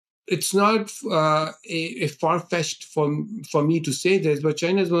it's not a far-fetched for me to say this, but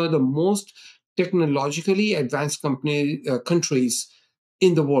China is one of the most technologically advanced countries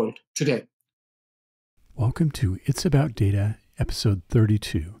in the world today. Welcome to It's About Data, episode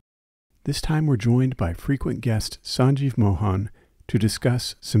 32. This time we're joined by frequent guest Sanjeev Mohan to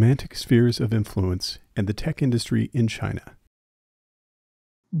discuss semantic spheres of influence and the tech industry in China.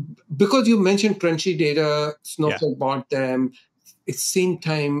 Because you mentioned crunchy data, Snowflake bought them at the same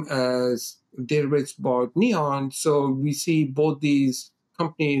time as Databricks bought Neon. So we see both these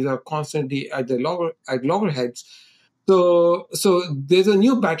companies are constantly at loggerheads. So there's a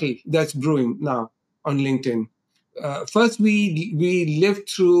new battle that's brewing now on LinkedIn. First, we lived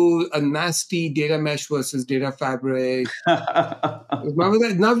through a nasty data mesh versus data fabric. Remember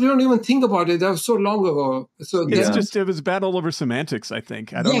that? Now we don't even think about it. That was so long ago. So it was battle over semantics, I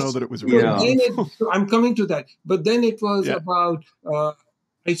think. I don't know that it was really. I'm coming to that. But then it was about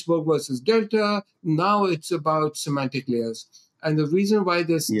iceberg versus delta. Now it's about semantic layers. And the reason why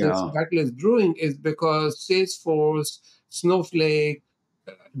this battle is brewing is because Salesforce, Snowflake,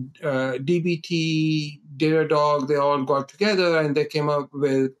 DBT, Datadog, they all got together and they came up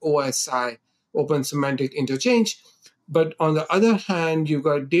with OSI, Open Semantic Interchange. But on the other hand, you've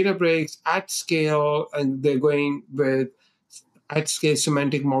got Databricks at scale, and they're going with at scale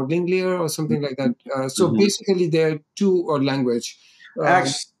semantic modeling layer or something like that. Basically, they're language.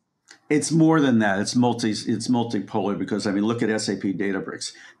 Actually, it's more than that. It's multipolar because, I mean, look at SAP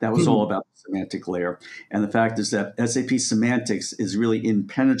Databricks. That was all about the semantic layer. And the fact is that SAP semantics is really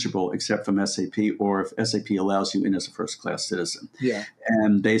impenetrable except from SAP, or if SAP allows you in as a first-class citizen. Yeah.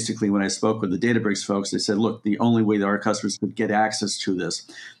 And basically, when I spoke with the Databricks folks, they said, look, the only way that our customers could get access to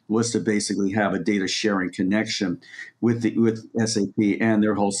this was to basically have a data sharing connection with SAP and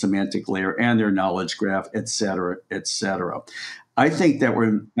their whole semantic layer and their knowledge graph, et cetera, et cetera. I think that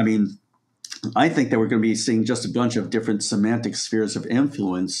we're going to be seeing just a bunch of different semantic spheres of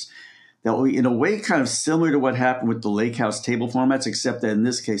influence that will be, in a way, kind of similar to what happened with the Lakehouse table formats, except that in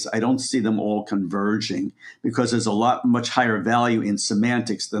this case, I don't see them all converging because there's much higher value in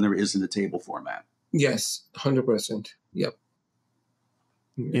semantics than there is in the table format. Yes, 100%. Yep.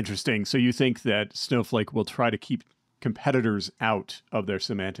 Interesting. So you think that Snowflake will try to keep competitors out of their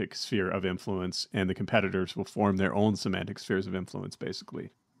semantic sphere of influence, and the competitors will form their own semantic spheres of influence,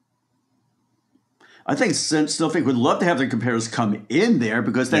 basically? I think Snowflake would love to have their competitors come in there,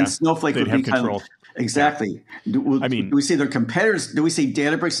 because then Snowflake would have control. Exactly. Yeah. Do we see their competitors? Do we see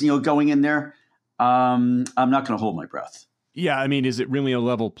Databricks, going in there? I'm not going to hold my breath. Yeah, I mean, is it really a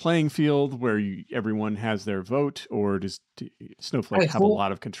level playing field where everyone has their vote, or does Snowflake have a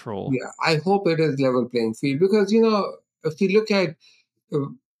lot of control? Yeah, I hope it is level playing field, because, if you look at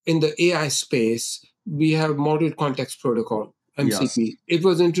in the AI space, we have Model Context Protocol, MCP. Yes. It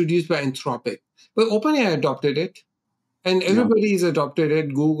was introduced by Anthropic, but OpenAI adopted it, and everybody's adopted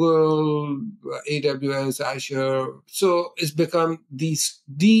it. Google, AWS, Azure. So it's become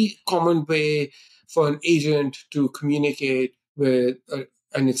the common way for an agent to communicate with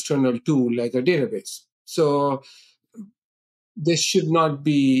an external tool like a database. So there should not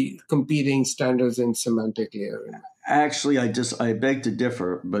be competing standards in semantic layer. Actually, I beg to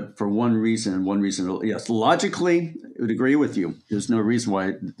differ, but for one reason, yes, logically, I would agree with you. There's no reason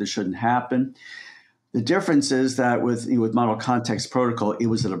why this shouldn't happen. The difference is that with Model Context Protocol, it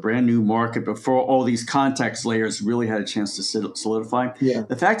was at a brand new market before all these context layers really had a chance to solidify. Yeah.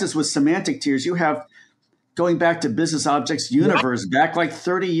 The fact is, with semantic tiers, you have going back to Business Objects Universe back like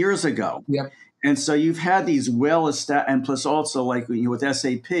 30 years ago. Yeah. And so you've had these well-established, and plus also like with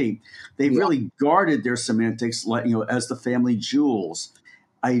SAP, they've really guarded their semantics as the family jewels.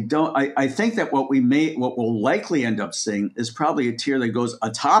 I think that what we'll likely end up seeing is probably a tier that goes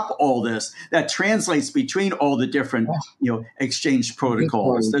atop all this, that translates between all the different exchange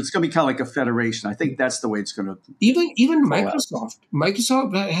protocols. It's going to be kind of like a federation. I think that's the way it's going to. Even Microsoft.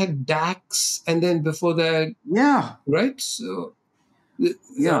 Microsoft had DAX, and then before that, right. So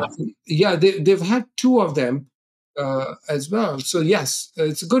they've had two of them as well. So yes,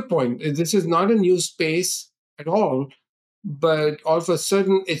 it's a good point. This is not a new space at all. But all of a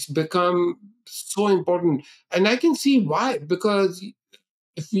sudden, it's become so important. And I can see why, because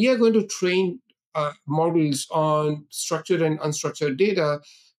if we are going to train models on structured and unstructured data,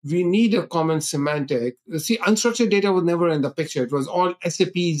 we need a common semantic. See, unstructured data was never in the picture. It was all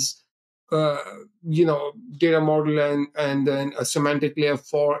SAP's, data model and then a semantic layer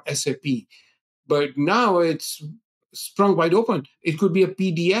for SAP. But now it's sprung wide open. It could be a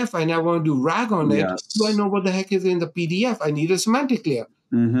PDF and I want to do RAG on it. Yes. Do I know what the heck is in the PDF? I need a semantic layer.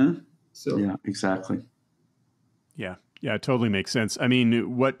 Mm-hmm. So yeah, exactly. Yeah. Yeah, it totally makes sense. I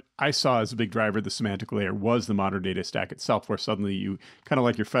mean, what I saw as a big driver of the semantic layer was the modern data stack itself, where suddenly you kind of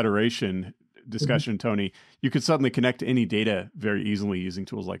like your federation discussion, Tony, you could suddenly connect to any data very easily using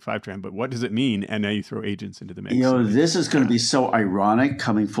tools like Fivetran. But what does it mean? And now you throw agents into the mix. This is going to be so ironic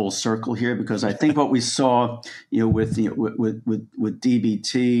coming full circle here, because I think what we saw, with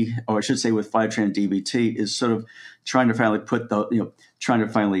DBT, or I should say with Fivetran DBT, is sort of trying to finally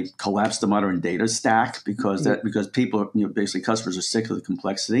collapse the modern data stack, because people, basically customers are sick of the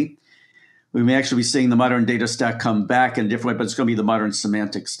complexity. We may actually be seeing the modern data stack come back in a different way, but it's going to be the modern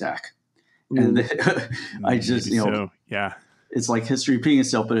semantic stack. And I just, yeah, it's like history repeating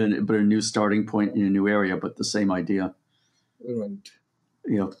itself, but a new starting point in a new area, but the same idea. Right.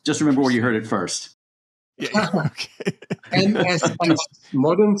 Just remember where you heard it first. Yeah. Okay. MSS,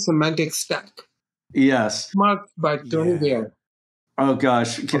 Modern Semantic Stack. Yes. Marked by Tony Bear. Oh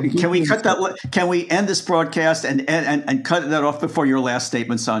gosh, can we cut that? Can we end this broadcast and cut that off before your last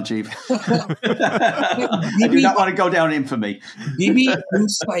statement, Sanjeev? I do not want to go down in infamy. DB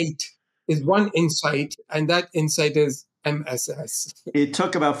Insight is one insight, and that insight is MSS. It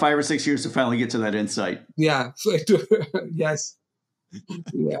took about 5 or 6 years to finally get to that insight. Yeah. So yes.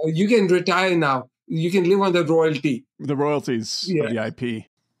 Yeah, you can retire now. You can live on the royalty. The royalties of the IP.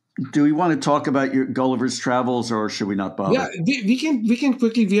 Do we want to talk about your Gulliver's Travels, or should we not bother? Yeah, we can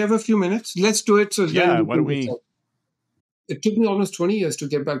quickly. We have a few minutes. Let's do it. So yeah, why don't we? It took me almost 20 years to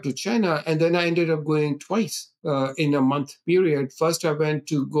get back to China, and then I ended up going twice in a month period. First, I went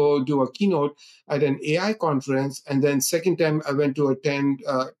to go do a keynote at an AI conference, and then second time I went to attend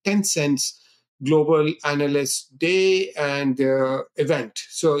Tencent's Global Analyst Day and event.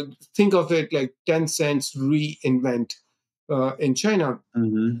 So think of it like Tencent's reInvent in China.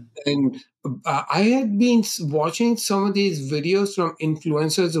 Mm-hmm. And I had been watching some of these videos from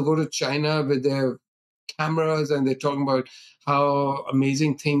influencers who go to China with their cameras, and they're talking about how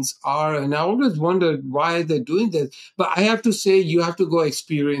amazing things are. And I always wondered why they're doing this. But I have to say, you have to go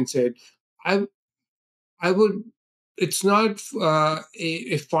experience it. I would. It's not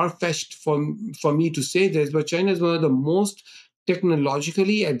a far-fetched for me to say this, but China is one of the most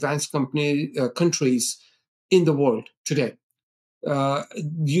technologically advanced countries in the world today.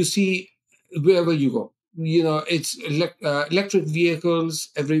 You see wherever you go, it's electric vehicles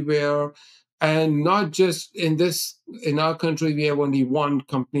everywhere, and not just in our country. We have only one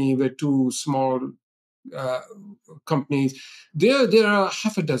company with two small companies. There are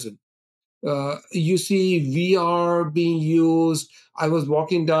half a dozen. You see VR being used. I was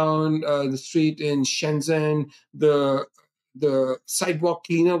walking down the street in Shenzhen. The sidewalk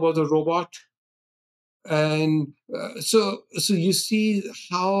cleaner was a robot. And so you see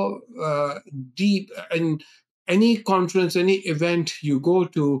how deep, and any conference, any event you go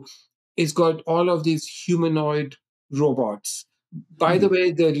to, it's got all of these humanoid robots. By the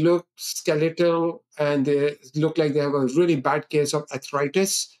way, they look skeletal and they look like they have a really bad case of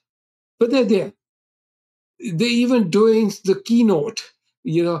arthritis, but they're there. They're even doing the keynote,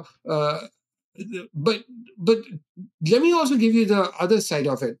 but let me also give you the other side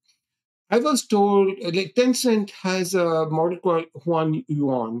of it. I was told, like, Tencent has a model called Huan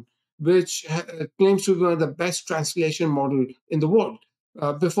Yuan, which claims to be one of the best translation model in the world.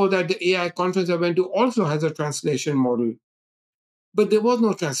 Before that, the AI conference I went to also has a translation model. But there was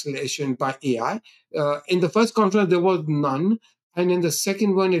no translation by AI. In the first conference, there was none. And in the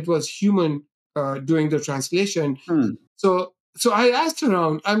second one, it was human doing the translation. So I asked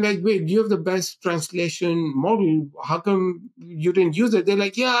around, I'm like, wait, you have the best translation model. How come you didn't use it? They're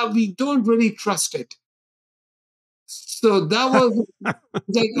like, yeah, we don't really trust it. So that was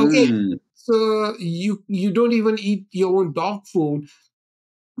like, okay, so you don't even eat your own dog food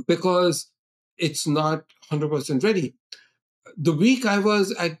because it's not 100% ready. The week I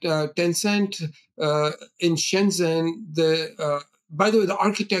was at Tencent in Shenzhen, by the way, the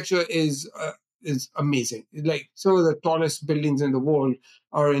architecture is amazing. Like, some of the tallest buildings in the world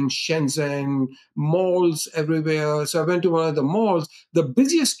are in Shenzhen, malls everywhere. So I went to one of the malls. The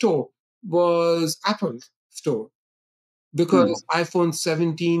busiest store was Apple store, because iPhone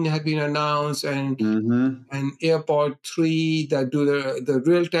 17 had been announced, and AirPod 3 that do the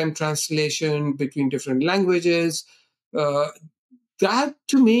real-time translation between different languages. That,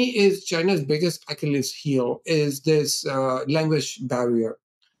 to me, is China's biggest Achilles heel, is this language barrier.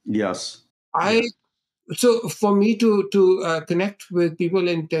 Yes. So for me to connect with people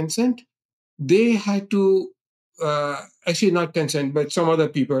in Tencent, they had to, actually not Tencent, but some other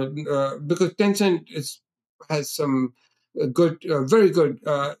people, because Tencent has some very good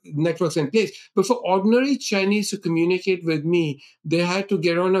networks in place. But for ordinary Chinese to communicate with me, they had to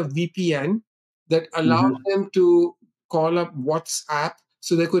get on a VPN that allowed them to call up WhatsApp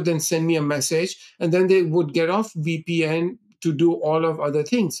so they could then send me a message, and then they would get off VPN to do all of other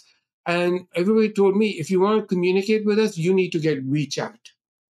things. And everybody told me, if you want to communicate with us, you need to get WeChat.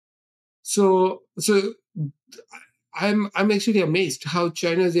 So I'm actually amazed how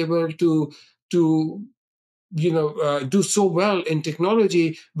China is able to do so well in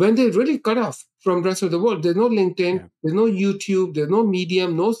technology when they're really cut off from the rest of the world. There's no LinkedIn, there's no YouTube, there's no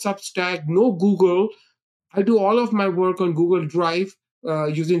Medium, no Substack, no Google. I do all of my work on Google Drive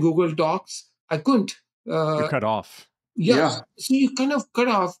using Google Docs. I couldn't. You're cut off. Yes. Yeah. So you kind of cut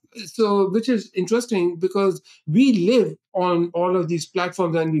off. So, which is interesting because we live on all of these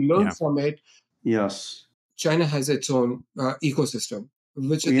platforms and we learn from it. Yes. China has its own ecosystem,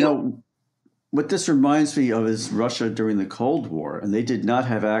 which is, what this reminds me of is Russia during the Cold War, and they did not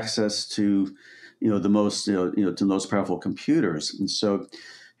have access to, the most, to the most powerful computers, and so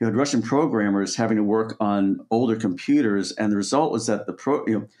you had Russian programmers having to work on older computers, and the result was that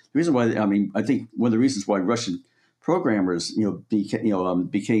the reason why I think one of the reasons why Russian programmers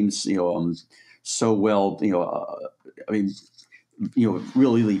became so well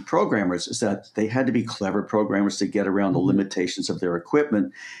really elite programmers is that they had to be clever programmers to get around the limitations of their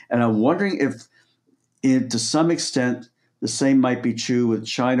equipment. And I'm wondering if to some extent the same might be true with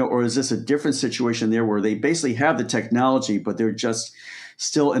China, or is this a different situation there where they basically have the technology, but they're just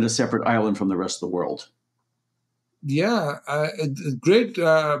still in a separate island from the rest of the world? Yeah, great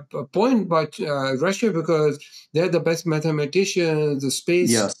point about Russia, because they're the best mathematicians. The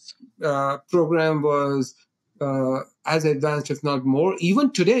space program was as advanced, if not more.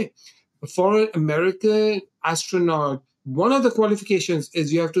 Even today, for an American astronaut, one of the qualifications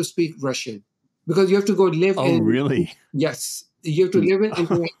is you have to speak Russian, because you have to go live in. Oh, really? Yes. You have to live in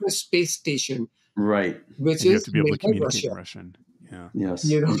International Space Station. Right. Which you is have to be able to communicate in Russian. Yeah.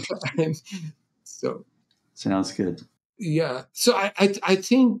 Yes. So. Sounds good. Yeah. So I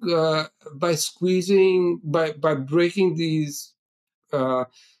think by breaking these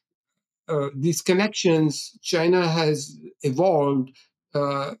connections, China has evolved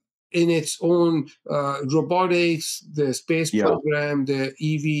in its own robotics, the space program, the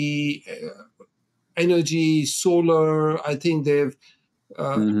EV, energy, solar. I think they've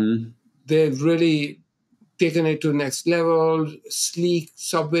really taken it to the next level. Sleek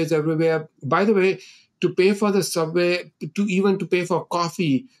subways everywhere. By the way, to pay for the subway, to pay for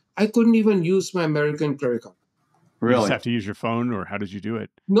coffee, I couldn't even use my American credit card. Really? You just have to use your phone, or how did you do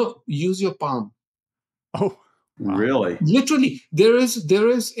it? No, use your palm. Oh, wow. Really? Literally, there is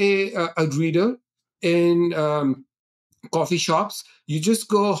a reader in coffee shops. You just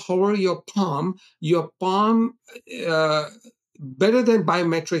go hover your palm. Your palm, better than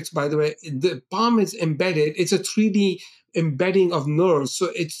biometrics, by the way. The palm is embedded. It's a 3D embedding of nerves,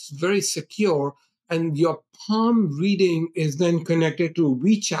 so it's very secure. And your palm reading is then connected to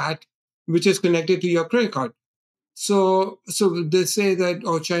WeChat, which is connected to your credit card. So they say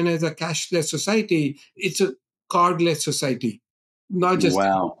that, China is a cashless society. It's a cardless society. Not just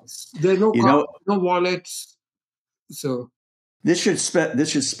there are no cards, no wallets. So this should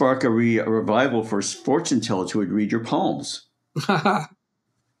spark a revival for fortune tellers who would read your palms.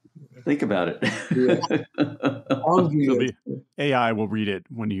 Think about it. AI will read it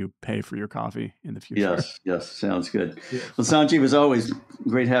when you pay for your coffee in the future. Yes, sounds good. Yeah. Well, Sanjeev, as always,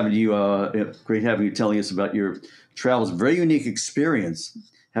 great having you. Great having you telling us about your travels. Very unique experience,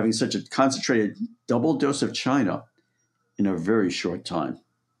 having such a concentrated double dose of China in a very short time.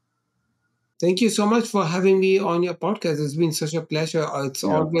 Thank you so much for having me on your podcast. It's been such a pleasure. It's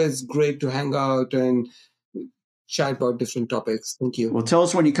always great to hang out and chat about different topics. Thank you. Well, tell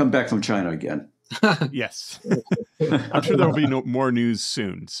us when you come back from China again. Yes. I'm sure there will be more news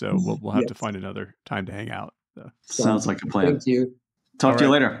soon, so we'll have to find another time to hang out. So. Sounds like a plan. Thank you. Talk to you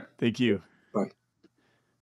later. Thank you.